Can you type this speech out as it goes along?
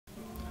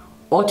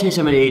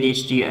Autism and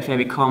ADHD are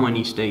very common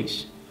these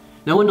days.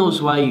 No one knows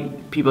why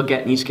people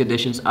get these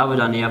conditions other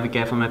than they ever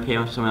get from their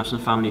parents or someone else in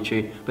the family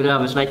tree, but there are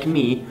others like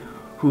me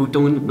who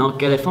do not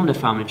get it from the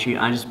family tree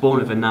and are just born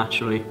with it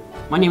naturally.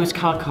 My name is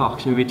Carl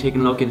Cox and we'll be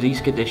taking a look at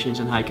these conditions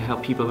and how I can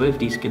help people with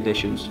these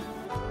conditions.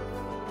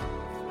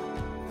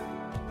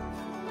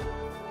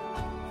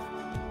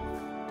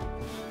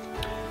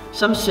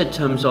 Some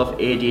symptoms of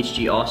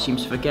ADHD are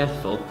seems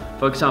forgetful.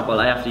 For example,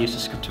 I have to use the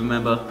script to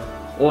remember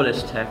all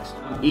this text.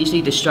 I'm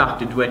easily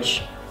distracted,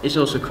 which is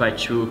also quite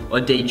true, or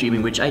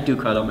daydreaming, which I do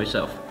quite a lot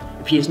myself.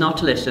 If he is not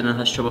to listen and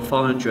has trouble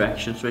following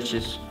directions, which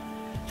is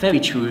very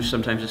true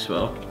sometimes as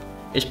well,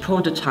 is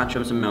prone to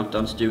tantrums and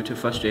meltdowns due to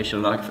frustration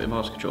and lack of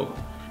impulse control.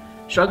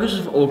 Struggles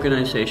with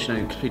organisation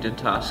and completing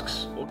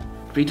tasks.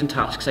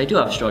 I do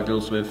have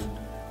struggles with.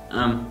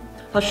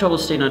 Have trouble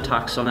staying on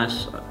task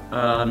unless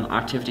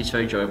activity is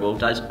very enjoyable.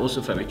 That is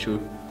also very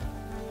true.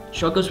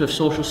 Struggles with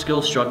social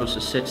skills, struggles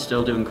to sit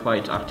still doing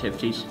quiet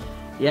activities.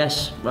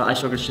 Yes, well, I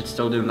struggle to sit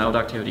still doing loud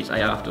activities. I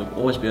have to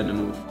always be on the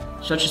move.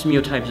 Such as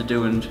meal times are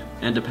doing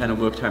independent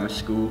work time at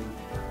school.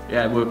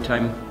 Yeah, work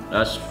time,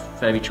 that's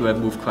very true. I've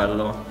moved quite a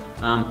lot.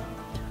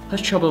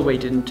 Has trouble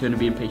waiting, turn to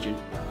being patient.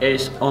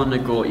 Is on the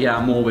go. Yeah,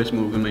 I'm always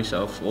moving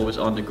myself, always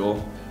on the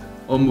go.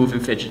 Or moving,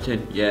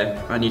 fidgeting.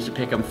 Yeah, I need to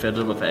pick up and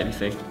fiddle with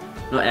everything.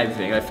 Not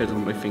everything, I fiddle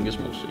with my fingers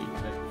mostly.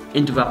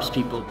 Interrupts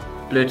people,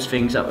 blurts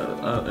things out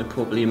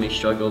appropriately and may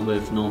struggle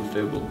with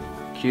non-verbal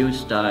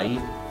cues.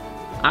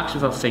 Acts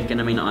without thinking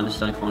and may not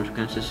understand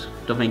consequences.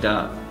 Don't think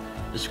that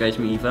describes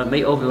me either.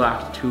 May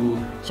overreact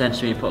to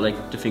sensory input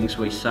like the things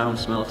we sound,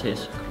 smell,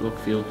 taste, look,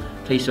 feel,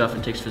 place to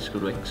and takes physical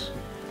risks.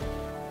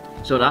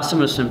 So that's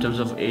some of the symptoms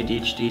of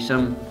ADHD,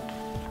 some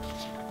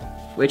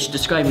which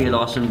describe me a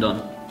lot, some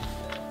don't.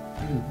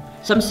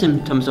 Some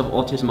symptoms of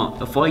autism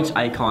are avoids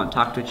eye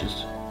contact, which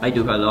is I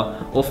do quite a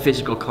lot, or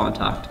physical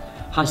contact.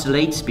 Has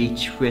delayed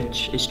speech,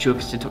 which is true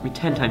because it took me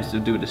 10 times to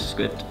do this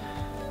script.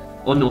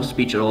 Or no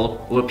speech at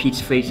all, or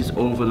repeats phrases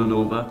over and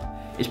over.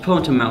 Is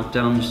prone to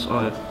meltdowns,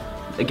 or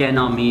again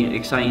not me,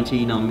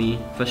 anxiety not me,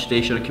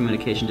 frustration or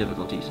communication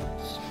difficulties.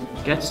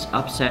 Gets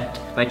upset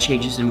by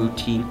changes in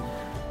routine.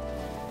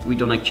 We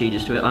don't like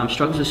changes to it.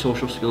 Struggles with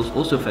social skills,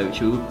 also very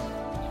true.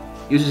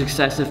 Uses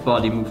excessive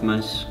body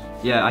movements.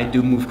 Yeah, I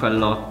do move quite a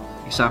lot.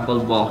 Example,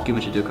 walking,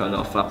 which I do quite a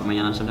lot, flapping my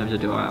hands, sometimes I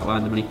do it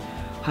randomly.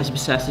 Has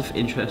obsessive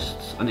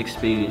interests and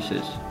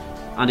experiences.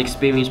 And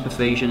experience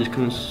pervasion is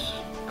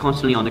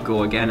constantly on the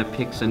go. Again, it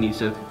picks and needs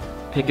to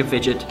pick and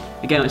fidget.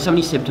 Again, some of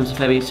these symptoms are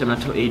very similar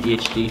to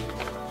ADHD.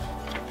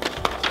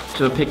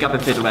 So pick up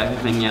and fiddle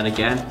everything yet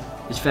again.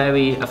 It's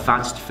very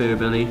advanced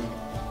verbally,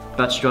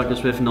 but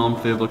struggles with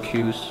non-verbal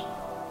cues.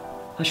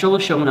 Has trouble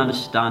showing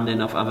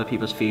understanding of other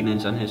people's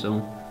feelings and his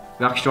own.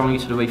 Reacts strongly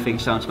to the way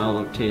things sound, smell,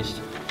 or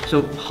taste.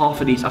 So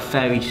half of these are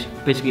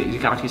basically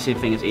exactly the same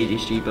thing as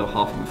ADHD, but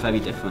half of them are very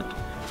different.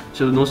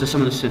 So those are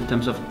some of the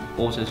symptoms of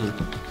autism.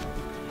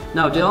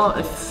 Now,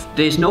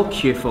 there's no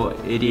cure for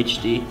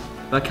ADHD,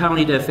 but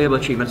currently the available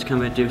treatments can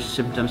reduce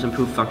symptoms and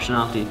improve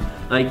functionality.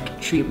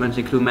 Like treatments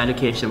include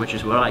medication, which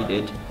is what I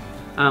did,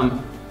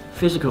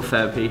 physical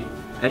therapy,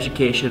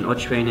 education or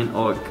training,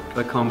 or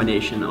a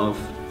combination of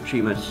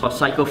treatments. Or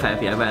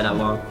psychotherapy, I read that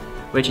one,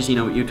 which is, you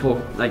know, you talk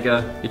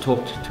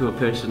to a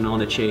person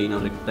on a chain, or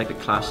like a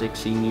classic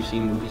scene you see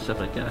in movies, stuff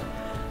like that.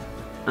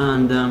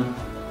 And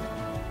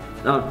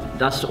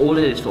that's all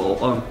it is for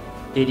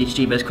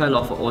ADHD, but it's quite a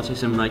lot for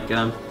autism. Like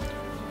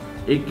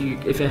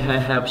if it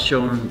helps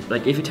showing,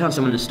 like if you tell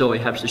someone a story,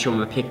 it helps to show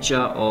them a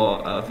picture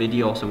or a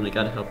video or something like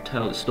that to help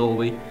tell the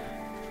story,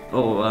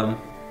 or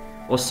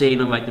saying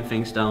and writing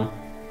things down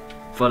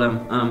for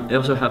them. It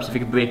also helps if you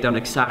can break down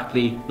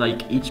exactly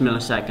like each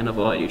millisecond of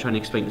what you're trying to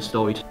explain the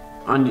story.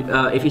 And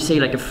if you say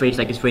like a phrase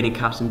like it's raining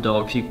cats and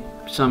dogs,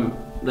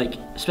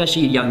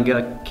 especially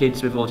younger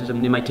kids with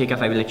autism, they might take it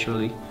very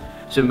literally.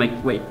 So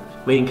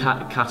raining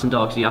cats and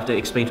dogs, you have to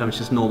explain to them it's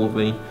just normal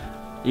rain,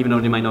 even though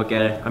they might not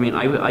get it. I mean,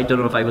 I don't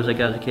know if I was like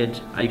that as a kid.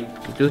 I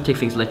do take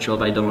things literal,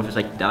 but I don't know if it's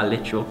like that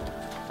literal.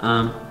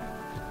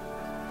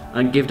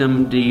 And give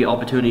them the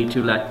opportunity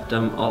to let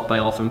them by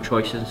offering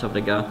choices and stuff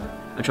like that.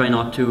 I try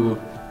not to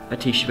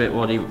teach a bit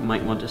what they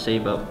might want to say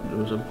about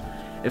those.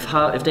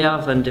 If they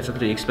have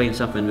difficulty explaining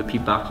something,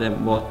 repeat back to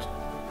them what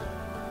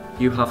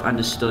you have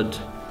understood,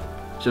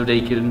 so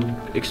they can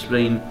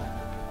explain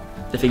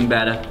the thing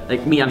better.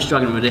 Like me, I'm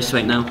struggling with this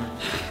right now.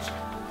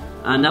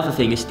 Another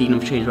thing is dealing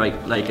with change. Right,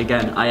 like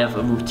again, I have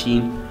a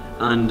routine,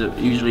 and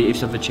usually if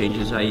something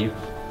changes, I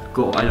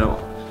don't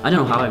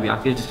know how I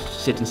react. I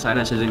just sit in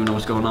silence. I don't even know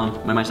what's going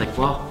on. My mind's like,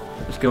 what?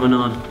 What's going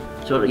on?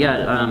 So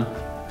yeah,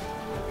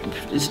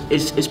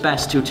 it's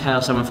best to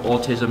tell someone with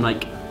autism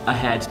like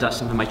ahead that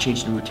something might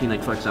change the routine.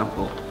 Like for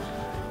example,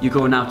 you're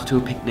going out to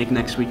a picnic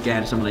next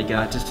weekend, something like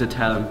that, just to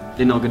tell them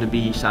they're not going to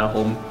be sat at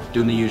home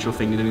doing the usual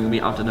thing. They're going to be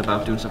out and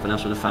about doing something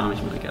else with the family,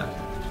 something like that.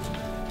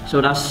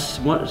 So that's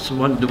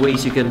one of the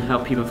ways you can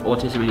help people with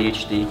autism and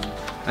ADHD.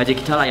 As you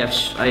can tell, I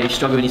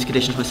struggle with these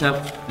conditions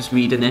myself, just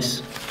reading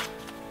this.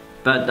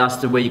 But that's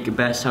the way you can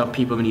best help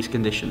people with these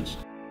conditions.